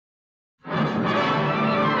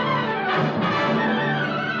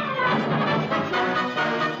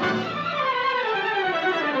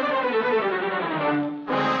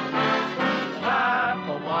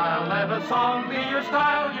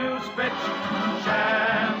Fitch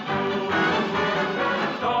shampoo.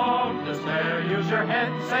 Don't despair, use your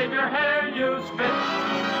head, save your hair, use Fitch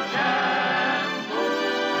shampoo.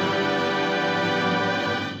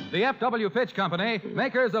 The F.W. Fitch Company,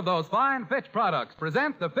 makers of those fine Fitch products,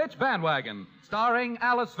 present the Fitch Bandwagon, starring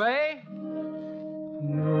Alice Faye.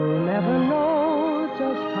 You'll never know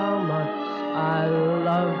just how much I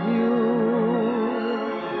love you.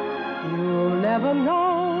 You'll never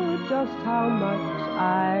know just how much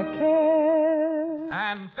I care.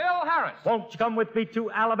 And Phil Harris. Won't you come with me to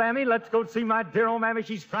Alabama? Let's go see my dear old mammy.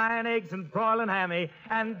 She's frying eggs and broiling hammy.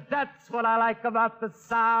 And that's what I like about the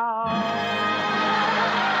South.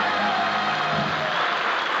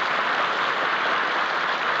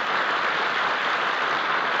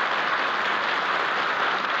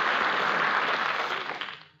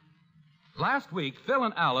 Last week, Phil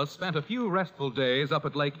and Alice spent a few restful days up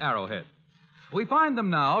at Lake Arrowhead. We find them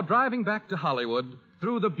now driving back to Hollywood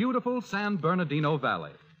through the beautiful San Bernardino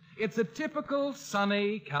Valley. It's a typical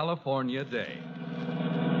sunny California day.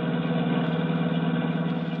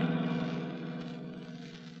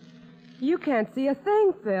 You can't see a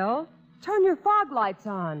thing, Phil. Turn your fog lights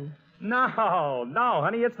on. No,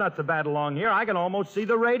 honey, it's not so bad along here. I can almost see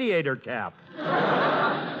the radiator cap.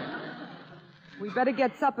 We better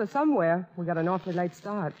get supper somewhere. We got an awfully late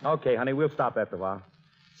start. Okay, honey, we'll stop after a while.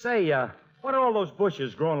 Say, what are all those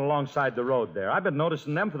bushes growing alongside the road there? I've been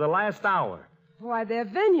noticing them for the last hour. Why, they're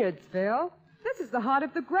vineyards, Phil. This is the heart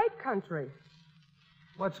of the grape country.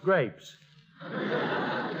 What's grapes?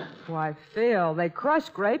 Why, Phil, they crush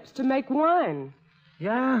grapes to make wine.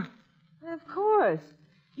 Yeah? Of course.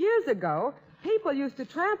 Years ago, people used to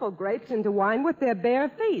trample grapes into wine with their bare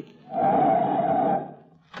feet.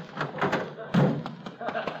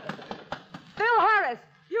 Phil Harris,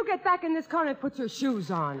 you get back in this car and put your shoes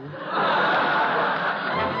on.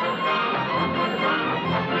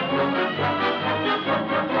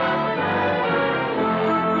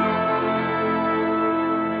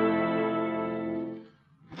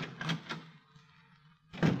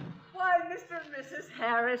 Why, Mr. and Mrs.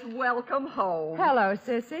 Harris, welcome home. Hello,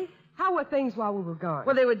 Sissy. How were things while we were gone?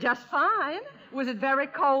 Well, they were just fine. Was it very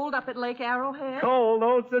cold up at Lake Arrowhead? Cold?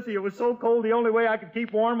 Oh, Sissy, it was so cold the only way I could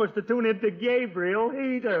keep warm was to tune into Gabriel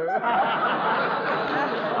Heater. Oh,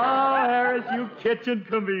 Harris, you kitchen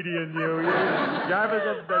comedian, you. Jarvis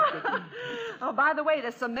of Bedford. Oh, by the way,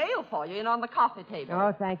 there's some mail for you on the coffee table.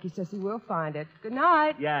 Oh, thank you, Sissy. We'll find it. Good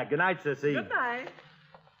night. Yeah, good night, Sissy. Good night.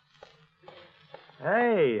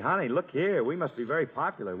 Hey, honey, look here. We must be very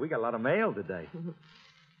popular. We got a lot of mail today.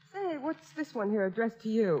 Say, what's this one here addressed to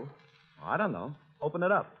you? I don't know. Open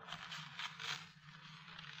it up.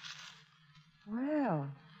 Well,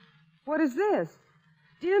 what is this?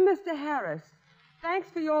 Dear Mr. Harris, thanks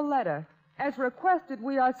for your letter. As requested,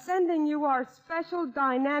 we are sending you our special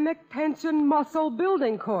dynamic tension muscle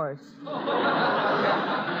building course.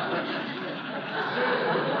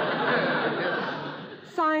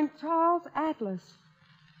 Signed, Charles Atlas.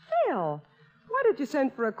 Phil, why did you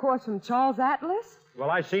send for a course from Charles Atlas? Well,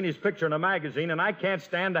 I seen his picture in a magazine, and I can't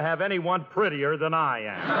stand to have anyone prettier than I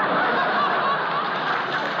am.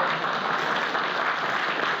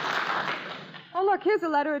 Oh, look, here's a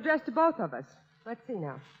letter addressed to both of us. Let's see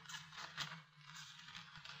now.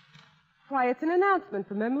 Why, it's an announcement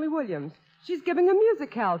from Emily Williams. She's giving a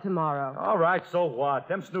musicale tomorrow. All right, so what?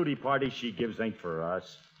 Them snooty parties she gives ain't for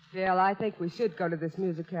us. Phil, I think we should go to this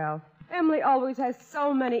musicale. Emily always has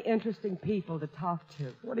so many interesting people to talk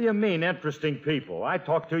to. What do you mean, interesting people? I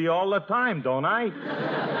talk to you all the time, don't I?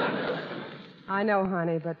 I know,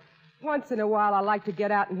 honey, but once in a while I like to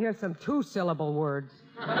get out and hear some two-syllable words.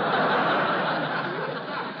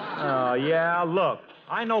 Oh, yeah, look.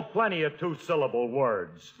 I know plenty of two-syllable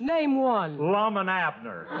words. Name one. Lum and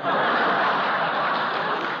Abner.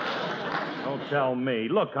 Don't tell me.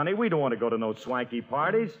 Look, honey, we don't want to go to no swanky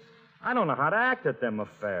parties. I don't know how to act at them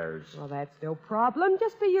affairs. Well, that's no problem.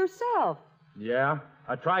 Just be yourself. Yeah?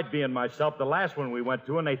 I tried being myself the last one we went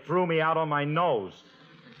to, and they threw me out on my nose.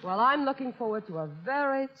 Well, I'm looking forward to a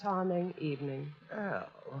very charming evening. Oh,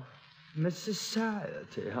 Miss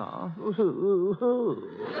Society, huh?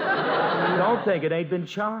 Don't think it ain't been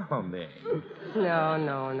charming.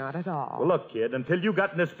 No, not at all. Well, look, kid, until you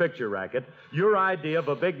got in this picture racket, your idea of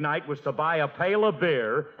a big night was to buy a pail of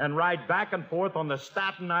beer and ride back and forth on the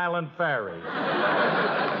Staten Island Ferry.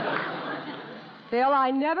 Phil,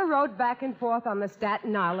 I never rode back and forth on the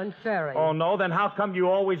Staten Island Ferry. Oh, no? Then how come you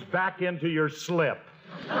always back into your slip?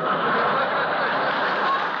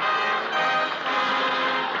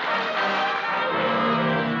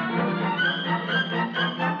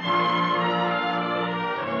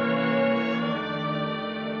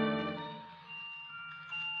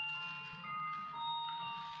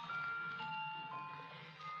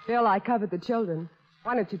 Phil, I covered the children.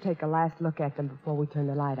 Why don't you take a last look at them before we turn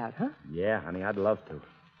the light out, huh? Yeah, honey, I'd love to.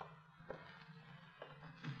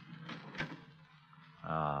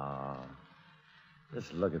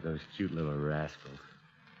 Just look at those cute little rascals.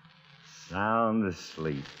 Sound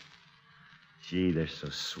asleep. Gee, they're so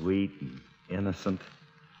sweet and innocent.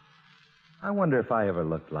 I wonder if I ever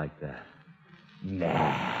looked like that.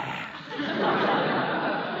 Nah.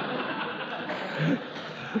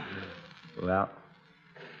 Well,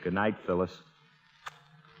 good night, Phyllis.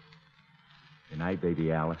 Good night,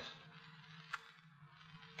 baby Alice.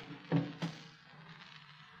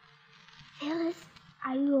 Phyllis,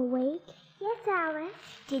 are you awake? Yes, Alice.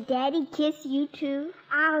 Did Daddy kiss you, too?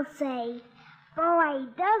 I'll say, boy,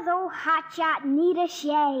 does old hotshot need a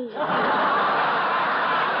shave.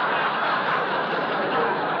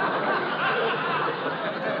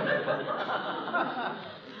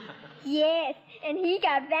 Yes, and he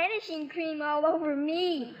got vanishing cream all over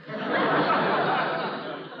me.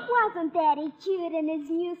 Wasn't Daddy cute in his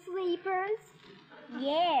new sleepers?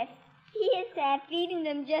 Yes, he is feeding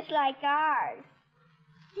them just like ours.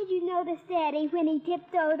 Did you notice Daddy when he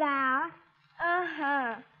tiptoed out?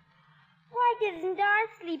 Uh-huh. Why doesn't our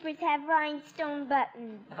sleepers have rhinestone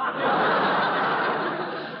buttons? I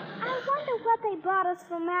wonder what they brought us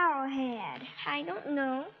from Arrowhead. I don't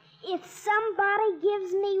know. If somebody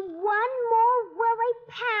gives me one more woolly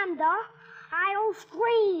panda, I'll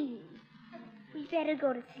scream. We better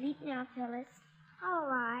go to sleep now, Phyllis. All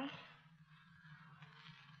right.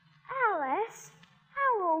 Alice,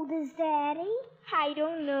 how old is Daddy? I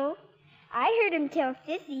don't know. I heard him tell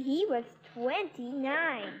Sissy he was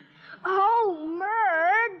 29. Oh,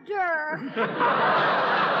 murder!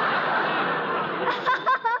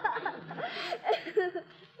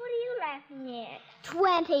 What are you laughing at?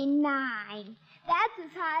 29. That's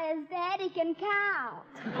as high as Daddy can count.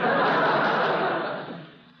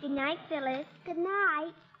 Good night, Phyllis. Good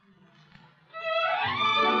night.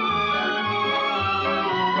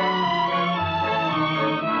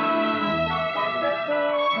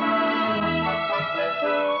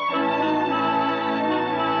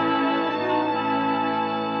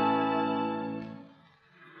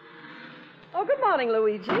 Oh, good morning,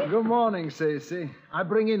 Luigi. Good morning, Cece. I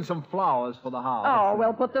bring in some flowers for the house. Oh,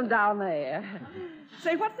 well, put them down there.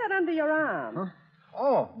 Say, what's that under your arm? Huh?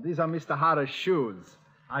 Oh, these are Mr. Harris' shoes.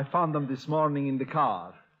 I found them this morning in the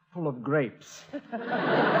car, full of grapes.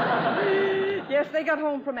 Yes, they got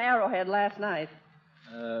home from Arrowhead last night.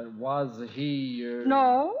 Was he...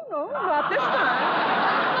 No, not this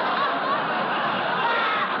time.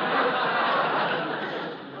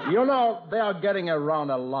 You know, they are getting around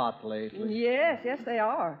a lot lately. Yes, they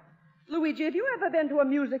are. Luigi, have you ever been to a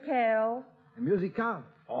musicale? A musicale?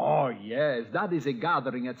 Oh, yes. That is a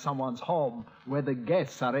gathering at someone's home where the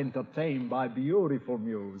guests are entertained by beautiful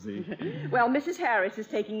music. Well, Mrs. Harris is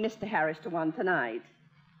taking Mr. Harris to one tonight.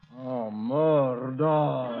 Oh,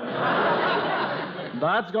 murder.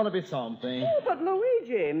 That's going to be something. Oh, but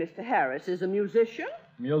Luigi, Mr. Harris is a musician.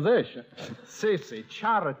 Musician? Sissy,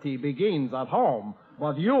 charity begins at home,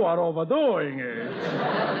 but you are overdoing it.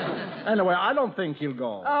 Anyway, I don't think he'll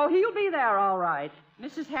go. Oh, he'll be there all right.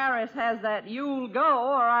 Mrs. Harris has that "you'll go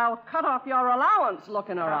or I'll cut off your allowance" look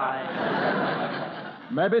in her eye.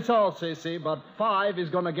 Maybe so, Sissy, but 5 is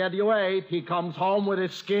going to get you 8. He comes home with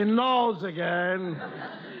his skin nose again.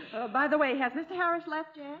 By the way, has Mr. Harris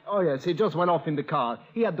left yet? Oh, yes, he just went off in the car.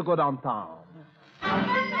 He had to go downtown.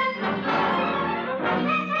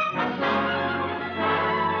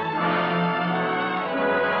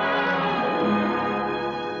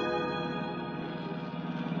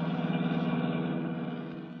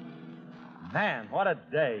 Man, what a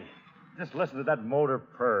day. Just listen to that motor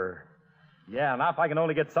purr. Yeah, now if I can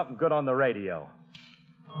only get something good on the radio.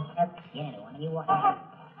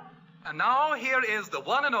 And now here is the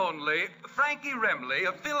one and only Frankie Remley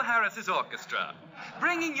of Phil Harris's orchestra,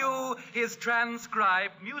 bringing you his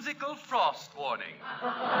transcribed musical frost warning.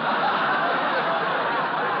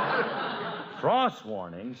 Frost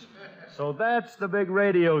warnings? So that's the big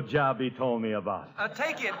radio job he told me about.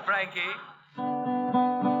 Take it, Frankie.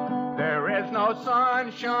 There is no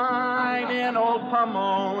sunshine in old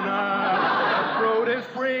Pomona. The fruit is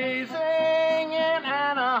freezing in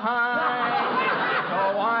Anaheim.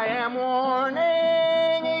 So I am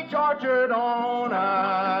warning each orchard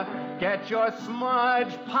owner, get your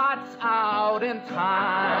smudge pots out in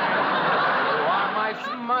time. You are my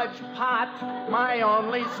smudge pot, my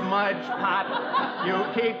only smudge pot. You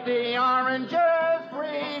keep the oranges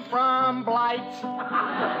free from blight.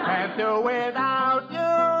 Can't do without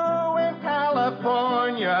you in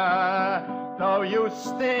California, though you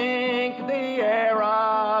stink the air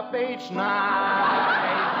up each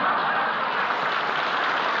night.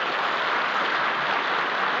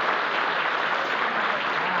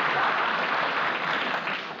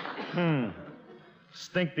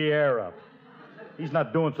 Stink the air up. He's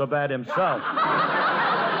not doing so bad himself.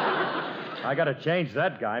 I gotta change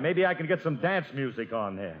that guy. Maybe I can get some dance music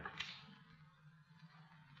on there.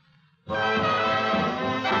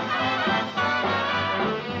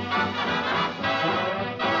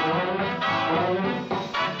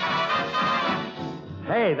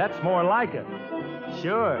 Hey, that's more like it.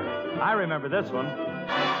 Sure, I remember this one.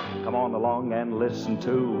 Come on along and listen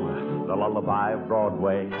to the lullaby of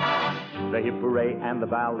Broadway. The hip hooray and the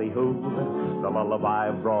ballyhoo, the lullaby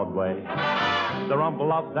of Broadway. The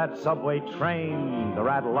rumble of that subway train, the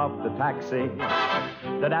rattle of the taxi,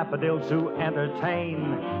 the daffodils who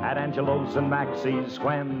entertain at Angelo's and Maxie's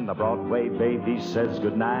when the Broadway baby says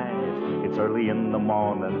goodnight. It's early in the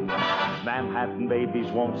morning. Manhattan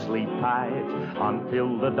babies won't sleep tight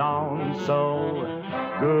until the dawn. So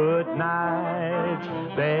good night,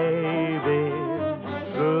 baby.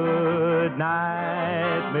 Good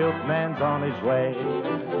night, milkman's on his way.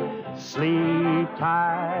 Sleep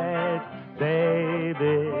tight,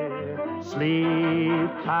 baby.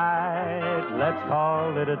 Sleep tight, let's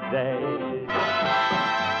call it a day.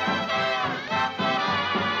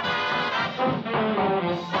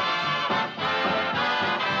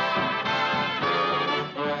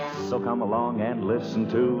 So come along and listen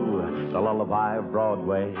to the lullaby of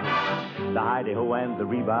Broadway. The hidey-ho and the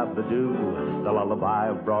revive-the-doo, the lullaby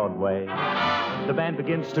of Broadway. The band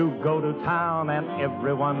begins to go to town and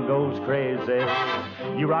everyone goes crazy.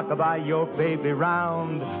 You rock-a-bye your baby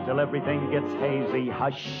round till everything gets hazy.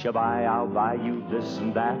 Hush-a-bye, I'll buy you this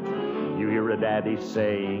and that, you hear a daddy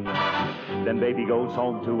saying. Then baby goes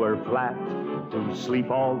home to her flat to sleep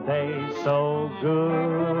all day. So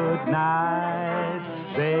good night,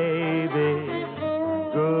 baby.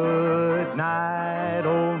 Good night,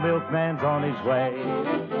 old milkman's on his way.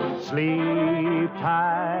 Sleep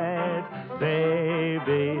tight,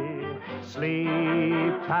 baby.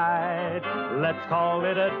 Sleep tight, let's call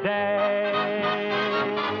it a day.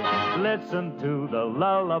 Listen to the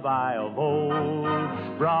lullaby of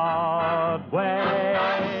old Broadway.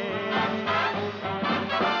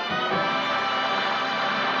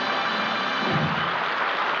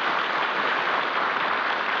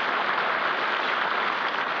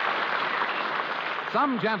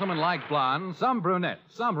 Some gentlemen like blondes, some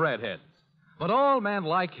brunettes, some redheads. But all men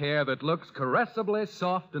like hair that looks caressably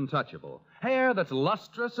soft and touchable. Hair that's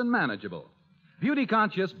lustrous and manageable.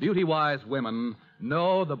 Beauty-conscious, beauty-wise women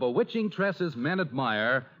know the bewitching tresses men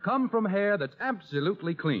admire come from hair that's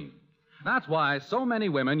absolutely clean. That's why so many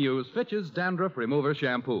women use Fitch's Dandruff Remover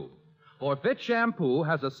Shampoo. For Fitch Shampoo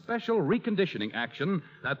has a special reconditioning action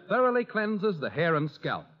that thoroughly cleanses the hair and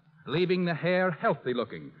scalp, leaving the hair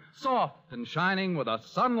healthy-looking, soft and shining with a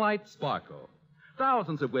sunlight sparkle.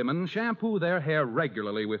 Thousands of women shampoo their hair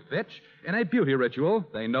regularly with Fitch in a beauty ritual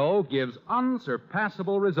they know gives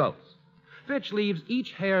unsurpassable results. Fitch leaves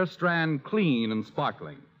each hair strand clean and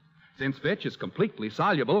sparkling. Since Fitch is completely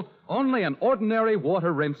soluble, only an ordinary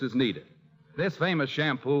water rinse is needed. This famous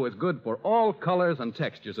shampoo is good for all colors and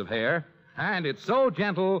textures of hair, and it's so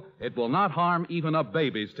gentle it will not harm even a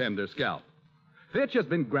baby's tender scalp. Fitch has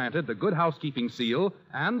been granted the Good Housekeeping Seal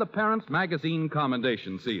and the Parents Magazine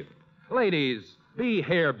Commendation Seal. Ladies, be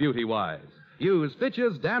hair beauty-wise. Use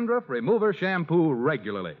Fitch's Dandruff Remover Shampoo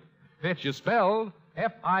regularly. Fitch is spelled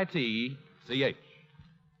F-I-T-C-H.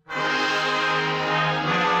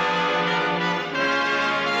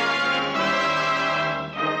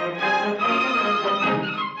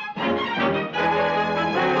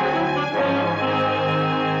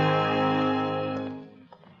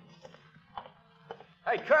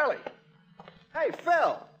 Hey, Curly. Hey,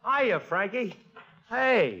 Phil. Hiya, Frankie.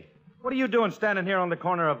 Hey, what are you doing standing here on the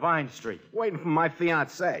corner of Vine Street? Waiting for my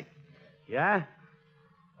fiancée, Yeah?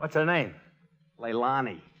 What's her name?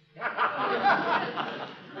 Leilani.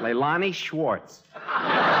 Leilani Schwartz.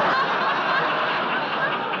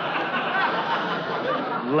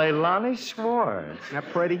 Leilani Schwartz. Isn't that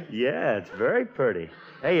pretty? Yeah, it's very pretty.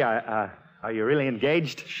 Hey, are you really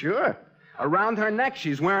engaged? Sure. Around her neck,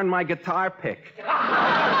 she's wearing my guitar pick. Well,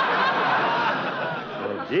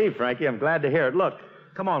 gee, Frankie, I'm glad to hear it. Look,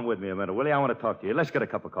 come on with me a minute, will you? I want to talk to you. Let's get a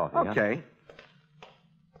cup of coffee. Okay. Huh?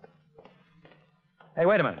 Hey,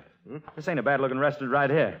 wait a minute. This ain't a bad-looking restaurant right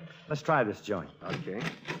here. Let's try this joint. Okay.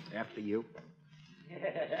 After you.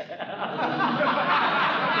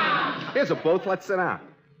 Here's a booth. Let's sit down.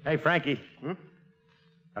 Hey, Frankie.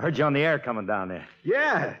 I heard you on the air coming down there.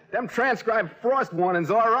 Yeah, them transcribed frost warnings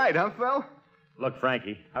all right, huh, Phil? Look,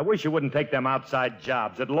 Frankie, I wish you wouldn't take them outside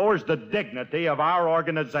jobs. It lowers the dignity of our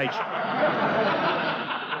organization.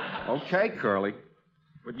 Okay, Curly.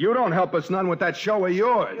 But you don't help us none with that show of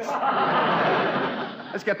yours.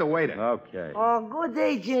 Let's get the waiter. Okay. Oh, good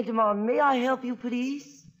day, gentlemen. May I help you,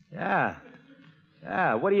 please? Yeah.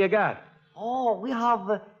 Yeah, what do you got? Oh, we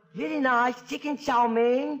have very nice chicken chow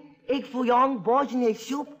mein, egg foo young, bourgeois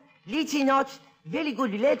soup, lychee nuts, very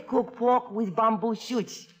good lead-cooked pork with bamboo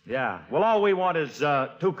shoots. Yeah. Well, all we want is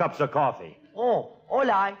 2 cups of coffee. Oh, all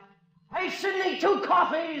right. Hey, Sidney, 2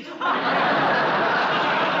 coffees!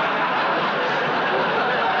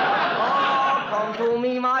 Oh, come to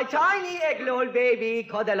me, my tiny egg-roll baby,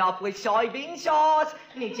 cuddle up with soybean sauce.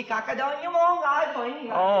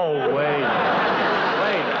 Oh, wait.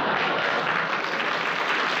 Wait.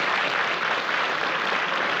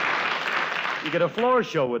 You get a floor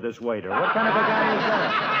show with this waiter. What kind of a guy is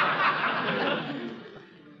that?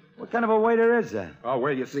 What kind of a waiter is that? Oh,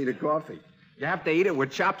 where you see the coffee? You have to eat it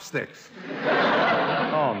with chopsticks.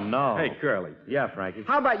 Oh, no. Hey, Curly. Yeah, Frankie.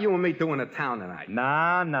 How about you and me doing a town tonight?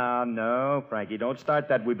 No, Frankie. Don't start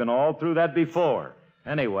that. We've been all through that before.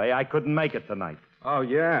 Anyway, I couldn't make it tonight. Oh,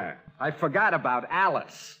 yeah. I forgot about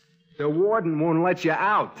Alice. The warden won't let you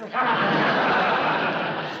out.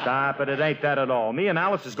 Stop it. It ain't that at all. Me and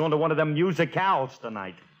Alice is going to one of them musicales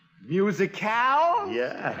tonight. Musicale?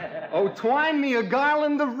 Yeah. Oh, twine me a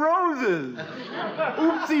garland of roses.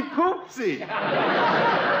 Oopsie poopsie.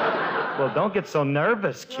 Well, don't get so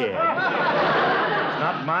nervous, kid. It's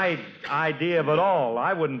not my idea of it all.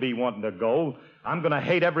 I wouldn't be wanting to go. I'm going to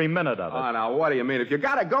hate every minute of it. Oh, now, what do you mean? If you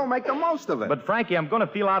got to go, make the most of it. But, Frankie, I'm going to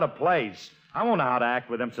feel out of place. I won't know how to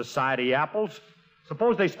act with them society apples.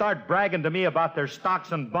 Suppose they start bragging to me about their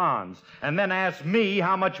stocks and bonds and then ask me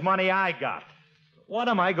how much money I got. What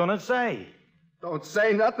am I going to say? Don't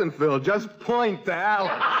say nothing, Phil. Just point to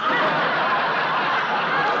Alice.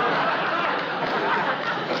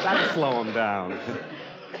 That'll slow him down.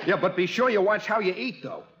 Yeah, but be sure you watch how you eat,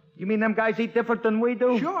 though. You mean them guys eat different than we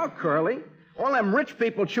do? Sure, Curly. All them rich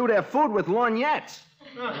people chew their food with lorgnettes.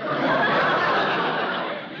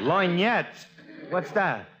 Lorgnettes? What's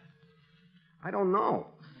that? I don't know.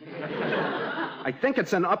 I think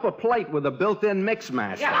it's an upper plate with a built-in mix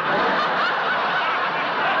master.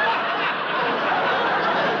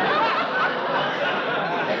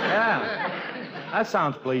 That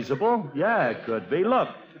sounds pleasable. Yeah, it could be. Look,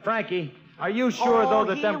 Frankie, are you sure, though,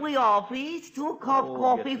 that here we are, please. 2 cup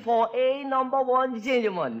coffee for a number 1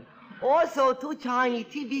 gentleman. Also, 2 tiny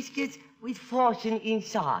tea biscuits with fortune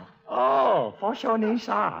inside. Oh, fortune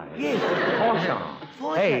inside. Yes. Fortune.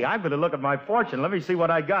 Hey, I'm going to look at my fortune. Let me see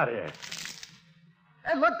what I got here.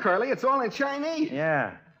 Hey, look, Curly, it's all in Chinese.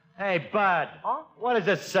 Yeah. Hey, Bud. Huh? What does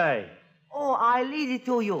it say? Oh, I read it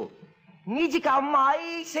to you. Hold it, hold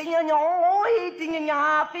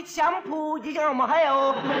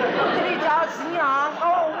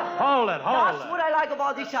it. That's what I like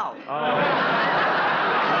about this house.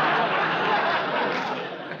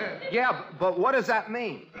 Yeah, but what does that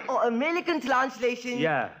mean? Oh, American translation.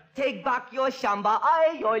 Yeah. Take back your shamba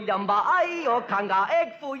eye, your yamba eye, your kanga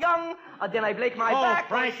egg foo young. Then I break my back. Oh,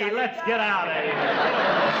 Frankie, let's get out of here.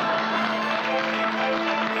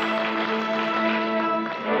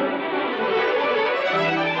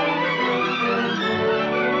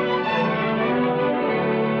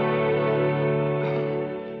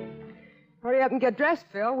 Hurry up and get dressed,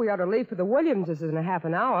 Phil. We ought to leave for the Williamses in a half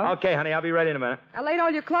an hour. Okay, honey, I'll be ready in a minute. I laid all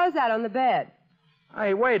your clothes out on the bed.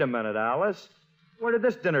 Hey, wait a minute, Alice. Where did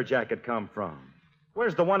this dinner jacket come from?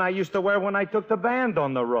 Where's the one I used to wear when I took the band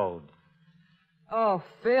on the road? Oh,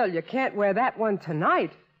 Phil, you can't wear that one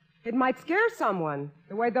tonight. It might scare someone,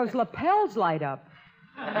 the way those lapels light up.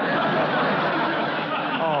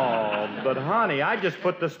 Oh, but honey, I just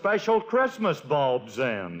put the special Christmas bulbs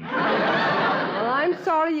in. Well, I'm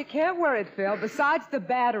sorry you can't wear it, Phil. Besides, the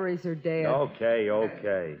batteries are dead.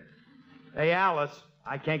 Okay. Hey, Alice,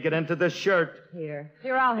 I can't get into this shirt. Here,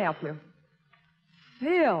 I'll help you.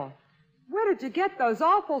 Phil, where did you get those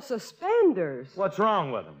awful suspenders? What's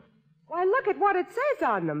wrong with them? Why, look at what it says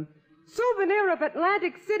on them. Souvenir of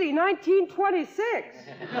Atlantic City,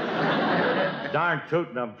 1926. Darn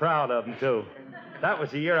tootin', I'm proud of them, too. That was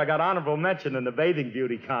the year I got honorable mention in the bathing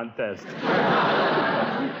beauty contest.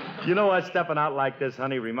 You know what? Stepping out like this,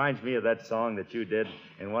 honey, reminds me of that song that you did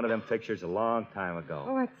in one of them pictures a long time ago.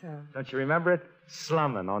 Oh, what's that? Don't you remember it?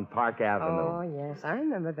 Slummin' on Park Avenue. Oh, yes, I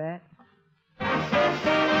remember that.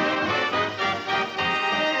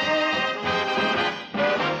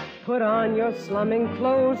 Put on your slumming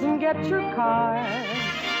clothes and get your car.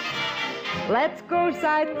 Let's go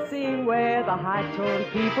sightseeing where the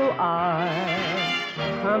high-toned people are.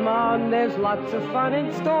 Come on, there's lots of fun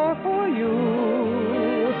in store for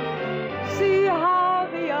you. See how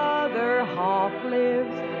the other half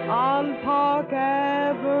lives on Park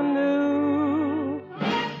Avenue.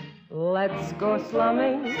 Let's go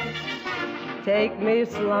slumming. Take me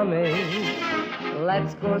slumming.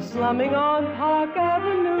 Let's go slumming on Park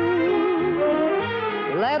Avenue.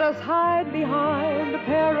 Let us hide behind a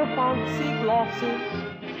pair of fancy glosses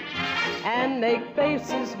and make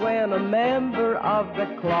faces when a member of the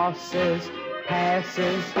classes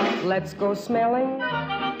passes. Let's go smelling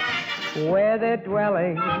where they're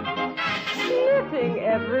dwelling, sniffing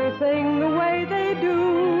everything the way they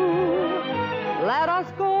do. Let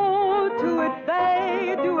us go to it,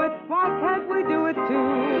 they do it, why can't we do it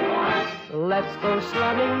too? Let's go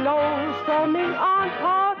slumming, no slumming on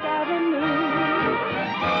Park Avenue.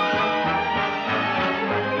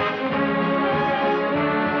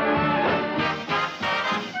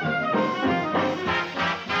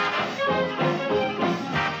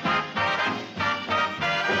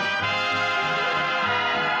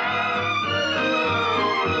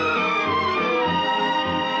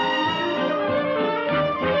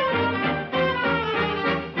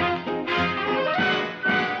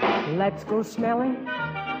 Let's go smelling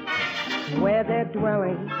where they're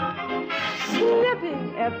dwelling,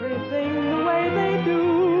 sniffing everything the way they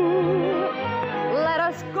do. Let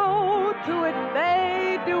us go to it,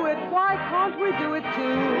 they do it, why can't we do it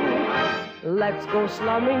too? Let's go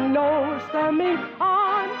slumming, no slumming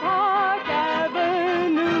on Park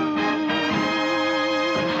Avenue.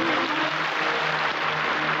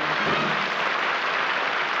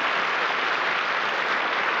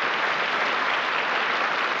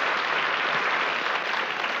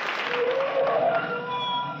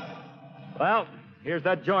 Well, here's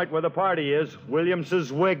that joint where the party is,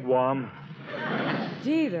 Williams's Wigwam.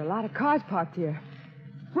 Gee, there are a lot of cars parked here.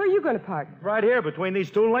 Where are you going to park? Right here between these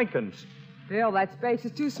two Lincolns. Bill, that space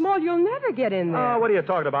is too small. You'll never get in there. Oh, what are you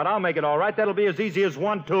talking about? I'll make it all right. That'll be as easy as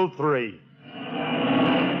 1, 2, 3.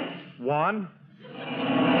 1,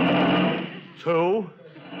 2.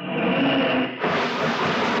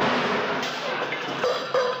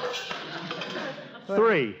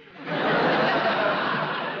 Three.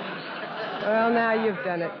 Well, now you've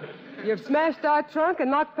done it. You've smashed our trunk and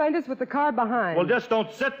knocked fenders with the car behind. Well, just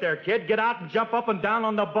don't sit there, kid. Get out and jump up and down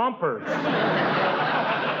on the bumpers. Bill,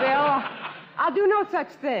 I'll do no such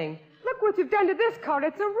thing. Look what you've done to this car.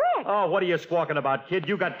 It's a wreck. Oh, what are you squawking about, kid?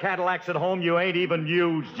 You got Cadillacs at home you ain't even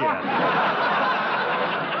used yet.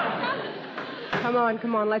 Come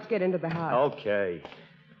on. Let's get into the house. Okay.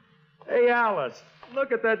 Hey, Alice,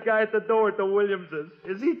 look at that guy at the door at the Williamses.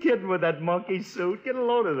 Is he kidding with that monkey suit? Get a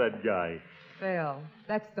load of that guy. Phil,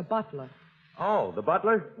 that's the butler. Oh, the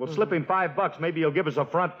butler? Well, slip him $5. Maybe he'll give us a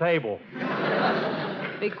front table.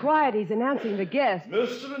 Be quiet. He's announcing the guests.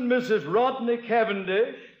 Mr. and Mrs. Rodney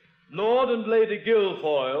Cavendish, Lord and Lady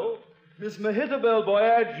Guilfoyle, Miss Mehitabel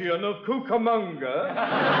Boyagian of Cucamonga,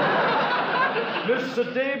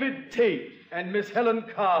 Mr. David Tate, and Miss Helen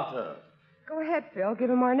Carter. Go ahead, Phil.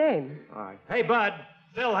 Give him our name. All right. Hey, Bud.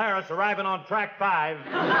 Phil Harris arriving on track 5.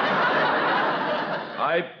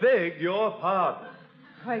 I beg your pardon.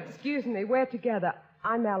 Oh, excuse me. We're together.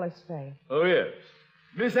 I'm Alice Faye. Oh, yes.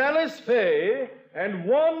 Miss Alice Faye and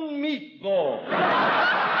 1 meatball.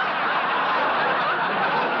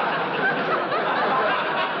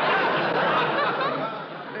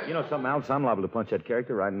 You know something else? I'm liable to punch that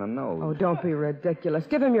character right in the nose. Oh, don't be ridiculous.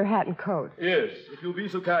 Give him your hat and coat. Yes, if you'll be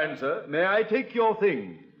so kind, sir. May I take your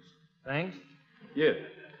things? Thanks? Yes.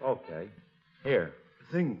 Okay. Here.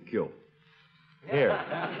 Thank you. Here.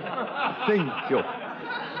 Thank you.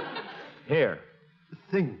 Here.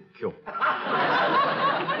 Thank you.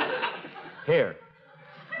 Here.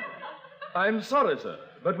 I'm sorry, sir,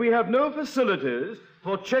 but we have no facilities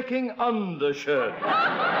for checking undershirts.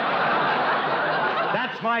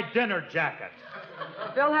 That's my dinner jacket.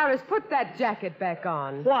 Phil Harris, put that jacket back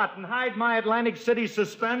on. What, and hide my Atlantic City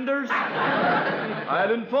suspenders?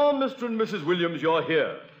 I'll inform Mr. and Mrs. Williams you're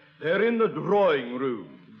here. They're in the drawing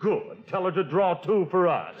room. Good. Tell her to draw 2 for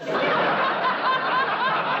us.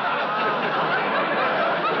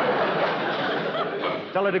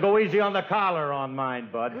 Tell her to go easy on the collar on mine,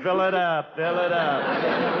 Bud. Fill it up. No,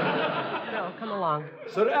 come along.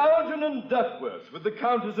 Sir Algernon Duckworth with the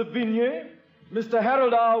Countess of Vigny, Mr.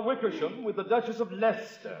 Harold R. Wickersham with the Duchess of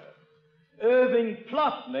Leicester, Irving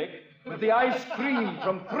Plotnick with the ice cream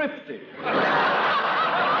from Thrifty. The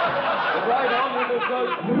Right Honorable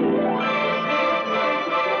Judge.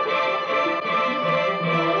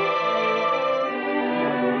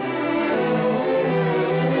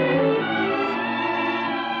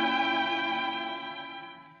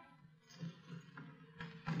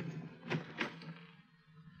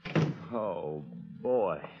 Oh,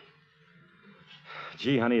 boy.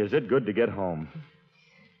 Gee, honey, is it good to get home.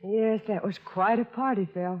 Yes, that was quite a party,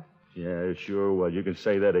 Phil. Yeah, sure was. You can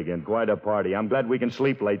say that again. Quite a party. I'm glad we can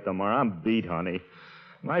sleep late tomorrow. I'm beat, honey.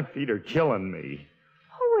 My feet are killing me.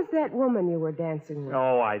 Who was that woman you were dancing with?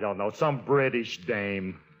 Oh, I don't know. Some British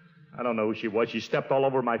dame. I don't know who she was. She stepped all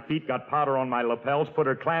over my feet, got powder on my lapels, put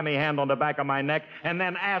her clammy hand on the back of my neck, and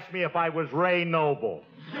then asked me if I was Ray Noble.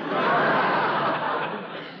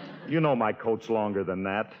 You know my coat's longer than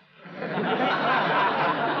that.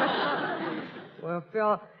 Well,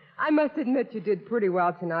 Phil, I must admit you did pretty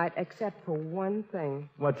well tonight, except for one thing.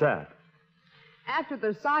 What's that? After the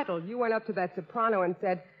recital, you went up to that soprano and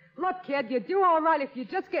said, "Look, kid, you do all right if you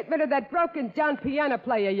just get rid of that broken-down piano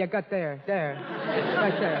player you got there. There.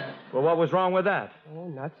 Right there." Well, what was wrong with that? Oh,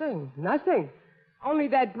 nothing. Only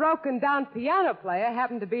that broken-down piano player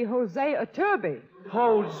happened to be Jose Iturbe.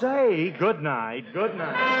 Jose, good night.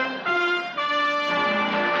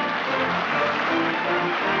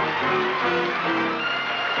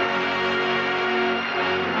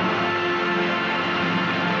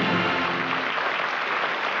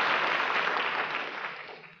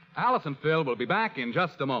 Alice and Phil will be back in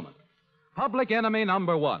just a moment. Public enemy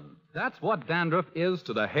number one. That's what dandruff is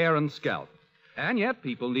to the hair and scalp. And yet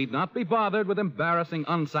people need not be bothered with embarrassing,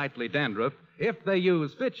 unsightly dandruff if they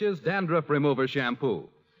use Fitch's Dandruff Remover Shampoo.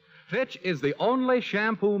 Fitch is the only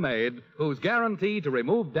shampoo made whose guarantee to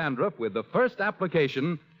remove dandruff with the first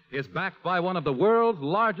application is backed by one of the world's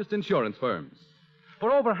largest insurance firms.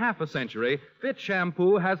 For over half a century, Fitch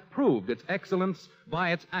shampoo has proved its excellence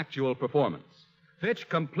by its actual performance. Fitch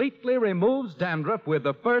completely removes dandruff with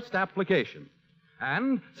the first application.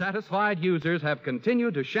 And satisfied users have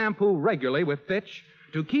continued to shampoo regularly with Fitch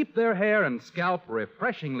to keep their hair and scalp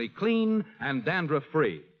refreshingly clean and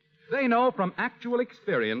dandruff-free. They know from actual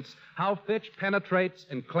experience how Fitch penetrates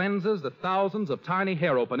and cleanses the thousands of tiny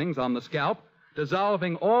hair openings on the scalp,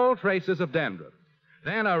 dissolving all traces of dandruff.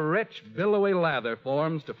 Then a rich, billowy lather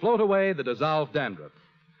forms to float away the dissolved dandruff.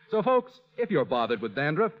 So, folks, if you're bothered with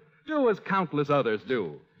dandruff, do as countless others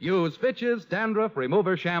do. Use Fitch's Dandruff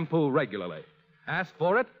Remover Shampoo regularly. Ask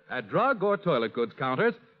for it at drug or toilet goods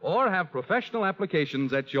counters, or have professional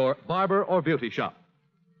applications at your barber or beauty shop.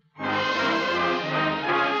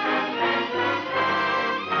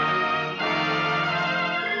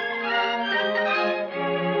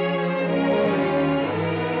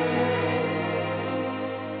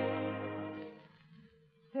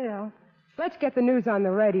 Phil, let's get the news on the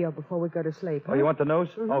radio before we go to sleep. Oh, you want the news?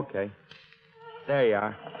 Mm-hmm. Okay. There you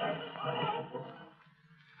are.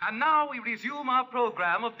 And now we resume our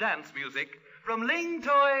program of dance music from Ling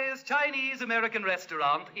Toy's Chinese-American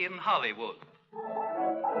restaurant in Hollywood.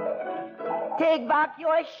 Take back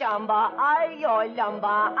your shamba, I your lumber,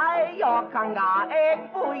 I your kanga,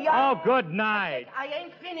 egg for your... Oh, good night. I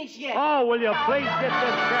ain't finished yet. Oh, will you please get this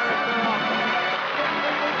character off?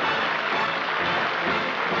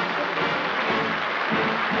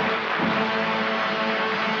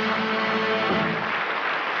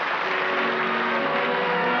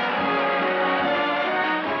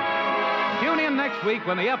 Next week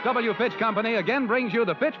when the F.W. Fitch Company again brings you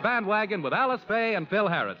the Fitch Bandwagon with Alice Faye and Phil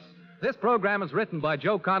Harris. This program is written by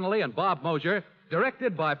Joe Connolly and Bob Mosier,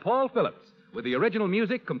 directed by Paul Phillips, with the original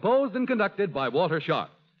music composed and conducted by Walter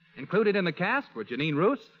Sharp. Included in the cast were Janine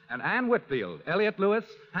Roos and Ann Whitfield, Elliot Lewis,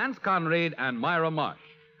 Hans Conried, and Myra Marsh.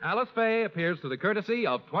 Alice Faye appears through the courtesy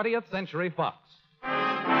of 20th Century Fox.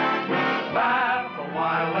 Laugh a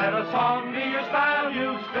while, let a song be your style,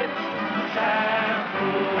 use Fitch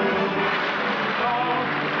shampoo.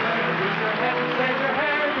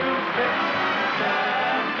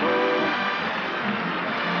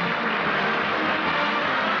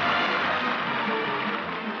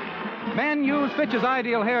 Men use Fitch's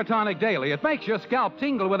Ideal Hair Tonic daily. It makes your scalp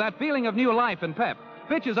tingle with that feeling of new life and pep.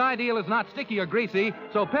 Fitch's Ideal is not sticky or greasy,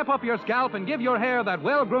 so pep up your scalp and give your hair that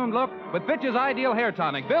well-groomed look with Fitch's Ideal Hair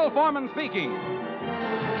Tonic. Bill Foreman speaking.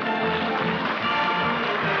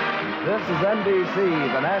 This is NBC,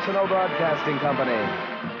 the National Broadcasting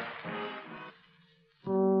Company.